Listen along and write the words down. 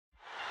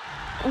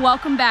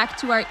Welcome back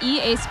to our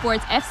EA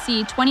Sports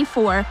FC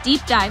 24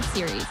 Deep Dive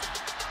series.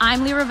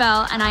 I'm Lee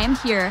Ravel, and I am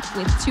here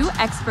with two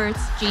experts,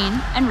 Jean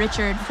and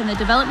Richard, from the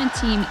development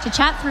team to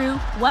chat through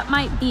what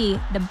might be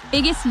the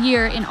biggest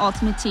year in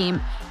Ultimate Team.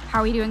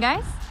 How are we doing,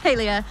 guys? Hey,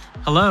 Leah.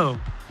 Hello.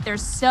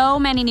 There's so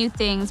many new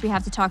things we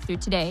have to talk through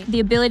today. The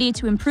ability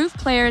to improve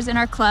players in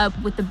our club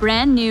with the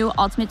brand new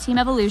Ultimate Team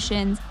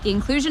Evolutions, the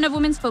inclusion of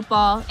women's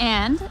football,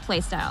 and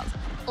PlayStyles.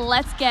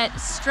 Let's get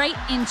straight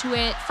into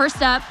it.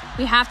 First up,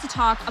 we have to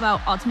talk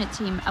about Ultimate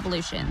Team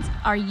Evolutions.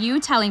 Are you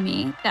telling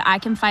me that I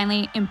can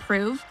finally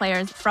improve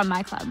players from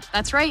my club?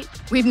 That's right.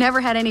 We've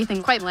never had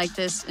anything quite like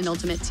this in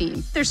Ultimate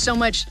Team. There's so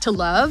much to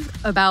love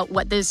about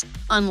what this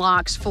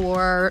unlocks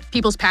for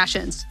people's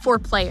passions, for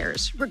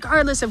players,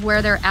 regardless of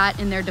where they're at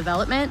in their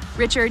development.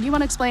 Richard, you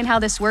want to explain how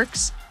this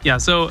works? Yeah,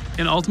 so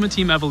in Ultimate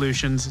Team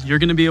Evolutions, you're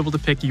going to be able to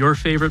pick your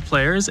favorite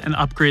players and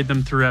upgrade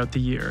them throughout the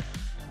year.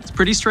 It's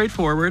pretty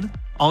straightforward.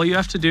 All you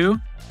have to do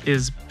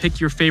is pick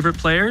your favorite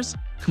players,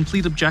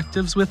 complete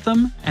objectives with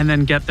them, and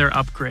then get their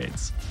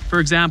upgrades.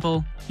 For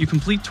example, you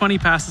complete 20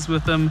 passes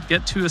with them,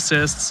 get 2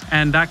 assists,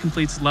 and that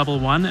completes level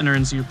 1 and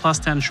earns you plus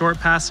 10 short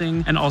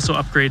passing and also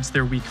upgrades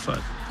their weak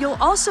foot. You'll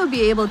also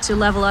be able to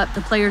level up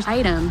the player's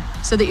item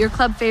so that your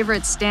club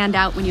favorites stand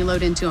out when you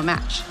load into a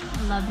match.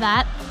 Love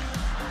that.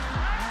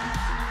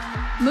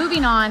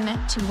 Moving on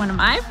to one of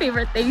my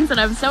favorite things that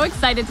I'm so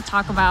excited to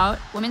talk about.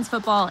 Women's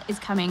football is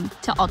coming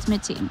to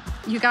Ultimate Team.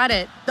 You got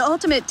it. The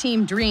Ultimate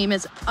Team dream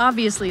is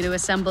obviously to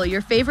assemble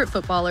your favorite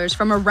footballers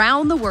from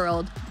around the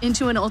world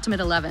into an Ultimate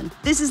 11.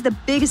 This is the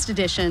biggest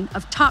addition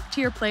of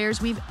top-tier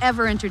players we've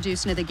ever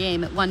introduced into the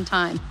game at one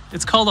time.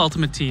 It's called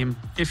Ultimate Team.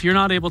 If you're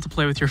not able to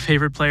play with your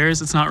favorite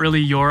players, it's not really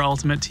your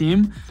Ultimate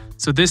Team.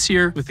 So this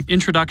year, with the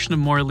introduction of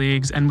more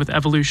leagues and with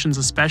evolutions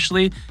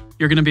especially,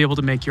 you're going to be able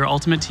to make your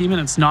Ultimate Team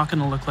and it's not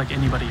going to look like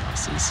anybody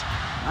else's.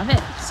 Love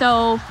it.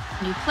 So,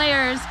 new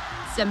players,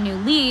 some new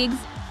leagues.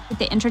 With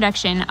the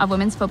introduction of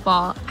women's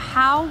football,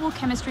 how will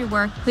chemistry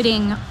work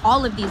putting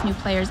all of these new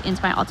players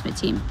into my Ultimate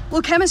Team?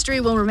 Well, chemistry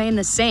will remain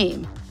the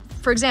same.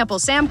 For example,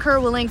 Sam Kerr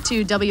will link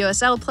to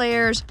WSL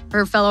players,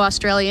 her fellow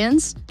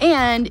Australians,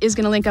 and is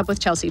going to link up with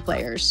Chelsea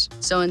players.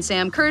 So in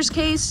Sam Kerr's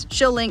case,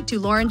 she'll link to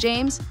Lauren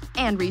James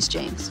and Reece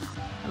James.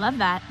 I love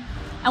that.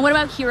 And what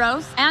about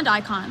heroes and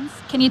icons?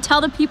 Can you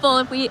tell the people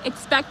if we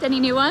expect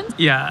any new ones?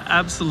 Yeah,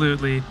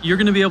 absolutely. You're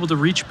going to be able to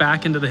reach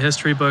back into the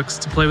history books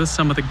to play with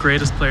some of the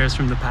greatest players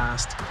from the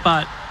past.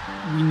 But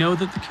we know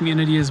that the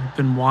community has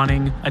been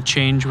wanting a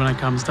change when it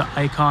comes to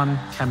icon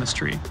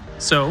chemistry.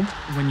 So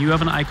when you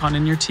have an icon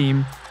in your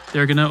team,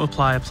 they're going to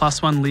apply a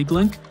 +1 league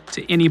link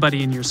to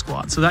anybody in your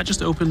squad. So that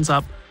just opens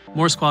up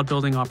more squad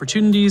building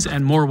opportunities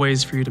and more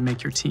ways for you to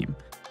make your team.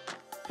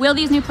 Will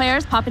these new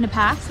players pop into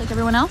packs like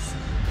everyone else?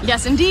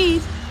 Yes,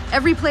 indeed.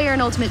 Every player in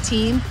Ultimate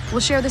Team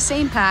will share the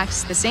same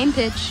packs, the same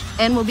pitch,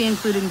 and will be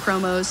included in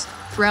promos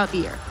throughout the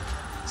year.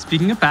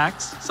 Speaking of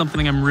packs,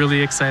 something I'm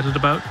really excited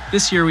about.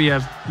 This year we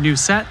have new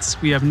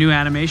sets, we have new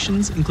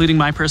animations, including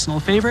my personal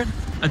favorite,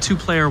 a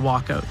 2-player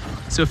walkout.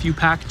 So if you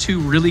pack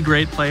 2 really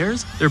great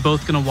players, they're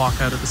both going to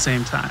walk out at the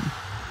same time.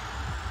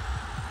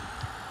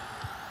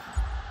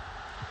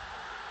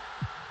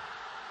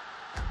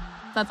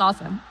 That's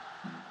awesome.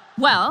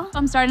 Well,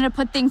 I'm starting to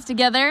put things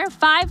together.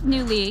 5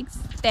 new leagues,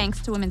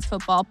 thanks to women's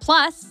football,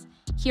 plus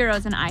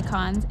heroes and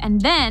icons, and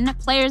then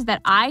players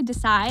that I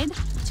decide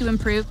to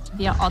improve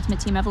via Ultimate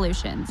Team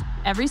Evolutions.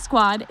 Every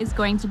squad is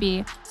going to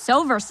be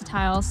so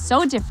versatile,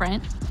 so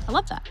different. I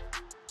love that.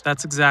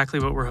 That's exactly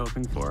what we're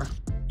hoping for.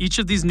 Each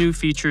of these new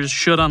features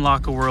should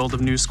unlock a world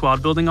of new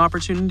squad building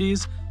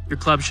opportunities. Your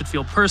club should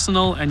feel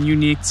personal and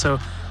unique, so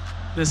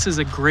this is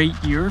a great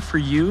year for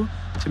you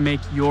to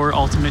make your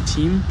Ultimate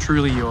Team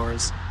truly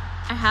yours.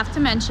 I have to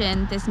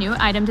mention this new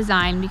item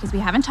design because we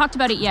haven't talked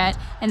about it yet,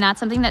 and that's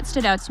something that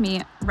stood out to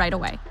me right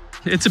away.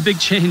 It's a big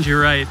change,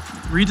 you're right.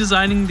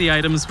 Redesigning the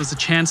items was a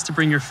chance to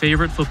bring your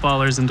favorite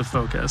footballers into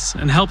focus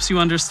and helps you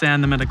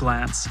understand them at a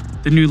glance.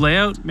 The new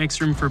layout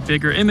makes room for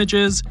bigger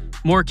images,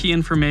 more key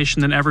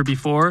information than ever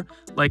before,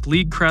 like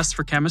league crests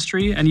for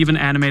chemistry and even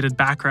animated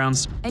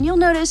backgrounds. And you'll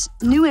notice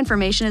new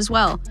information as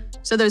well.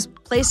 So those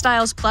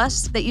PlayStyles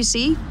Plus that you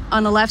see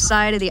on the left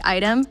side of the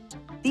item,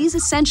 these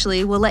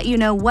essentially will let you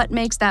know what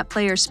makes that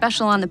player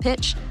special on the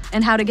pitch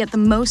and how to get the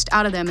most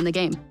out of them in the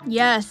game.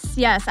 Yes.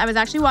 I was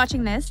actually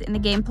watching this in the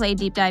gameplay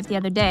deep dive the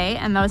other day,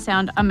 and those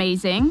sound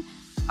amazing.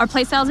 Are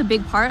playstyles a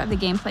big part of the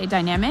gameplay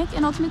dynamic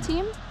in Ultimate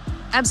Team?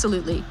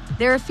 Absolutely.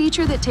 They're a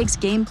feature that takes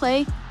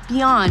gameplay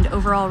beyond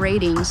overall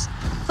ratings.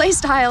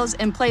 Playstyles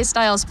and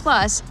PlayStyles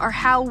Plus are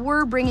how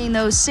we're bringing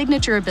those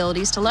signature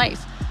abilities to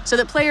life, so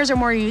that players are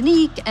more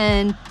unique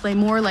and play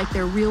more like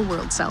their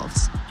real-world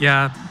selves.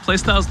 Yeah,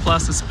 PlayStyles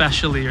Plus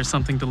especially are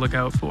something to look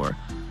out for.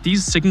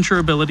 These signature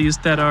abilities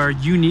that are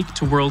unique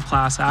to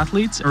world-class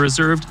athletes are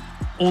reserved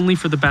only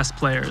for the best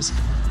players.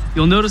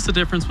 You'll notice the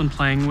difference when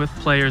playing with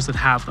players that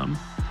have them.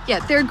 Yeah,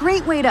 they're a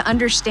great way to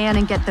understand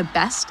and get the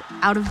best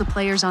out of the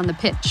players on the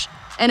pitch,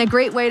 and a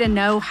great way to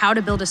know how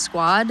to build a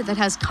squad that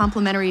has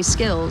complementary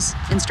skills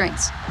and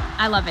strengths.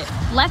 I love it.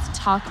 Let's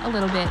talk a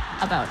little bit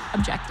about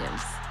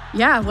objectives.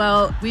 Yeah,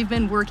 well, we've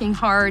been working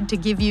hard to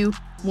give you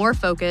more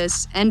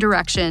focus and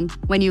direction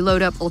when you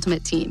load up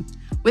Ultimate Team.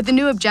 With the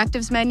new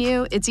objectives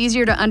menu, it's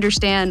easier to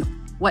understand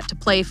what to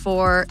play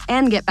for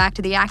and get back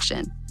to the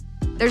action.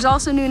 There's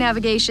also new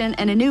navigation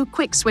and a new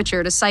quick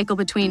switcher to cycle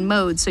between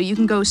modes so you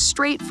can go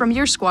straight from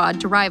your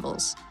squad to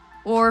rivals,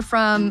 or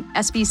from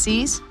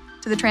SBCs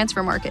to the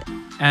transfer market.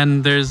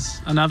 And there's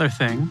another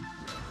thing.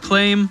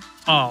 Claim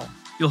all.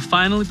 You'll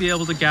finally be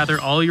able to gather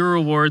all your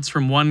rewards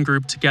from one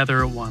group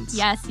together at once.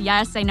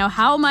 Yes, I know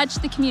how much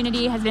the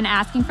community has been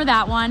asking for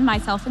that one,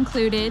 myself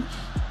included.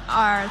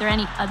 Are there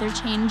any other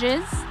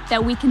changes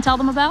that we can tell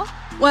them about?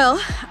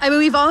 Well,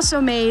 we've also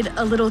made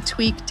a little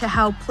tweak to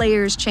how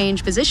players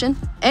change position.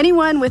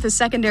 Anyone with a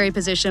secondary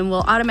position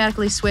will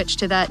automatically switch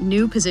to that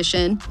new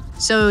position,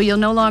 so you'll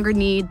no longer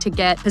need to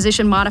get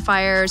position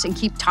modifiers and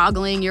keep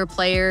toggling your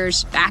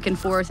players back and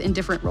forth in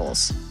different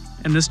roles.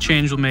 And this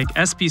change will make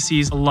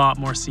SBCs a lot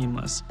more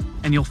seamless,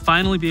 and you'll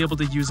finally be able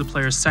to use a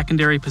player's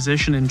secondary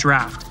position in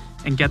draft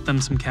and get them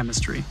some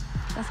chemistry.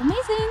 That's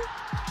amazing.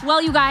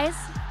 Well, you guys,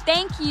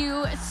 thank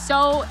you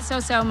so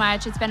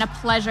much. It's been a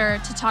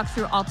pleasure to talk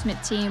through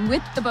Ultimate Team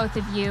with the both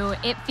of you.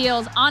 It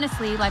feels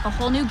honestly like a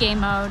whole new game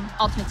mode.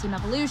 Ultimate Team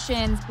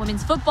Evolutions,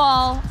 women's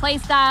football,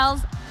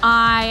 PlayStyles.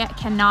 I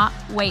cannot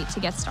wait to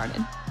get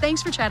started.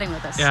 Thanks for chatting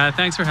with us. Yeah,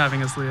 thanks for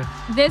having us, Leah.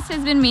 This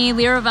has been me,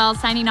 Leah Ravel,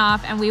 signing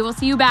off, and we will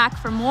see you back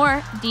for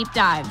more deep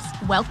dives.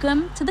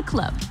 Welcome to the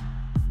club.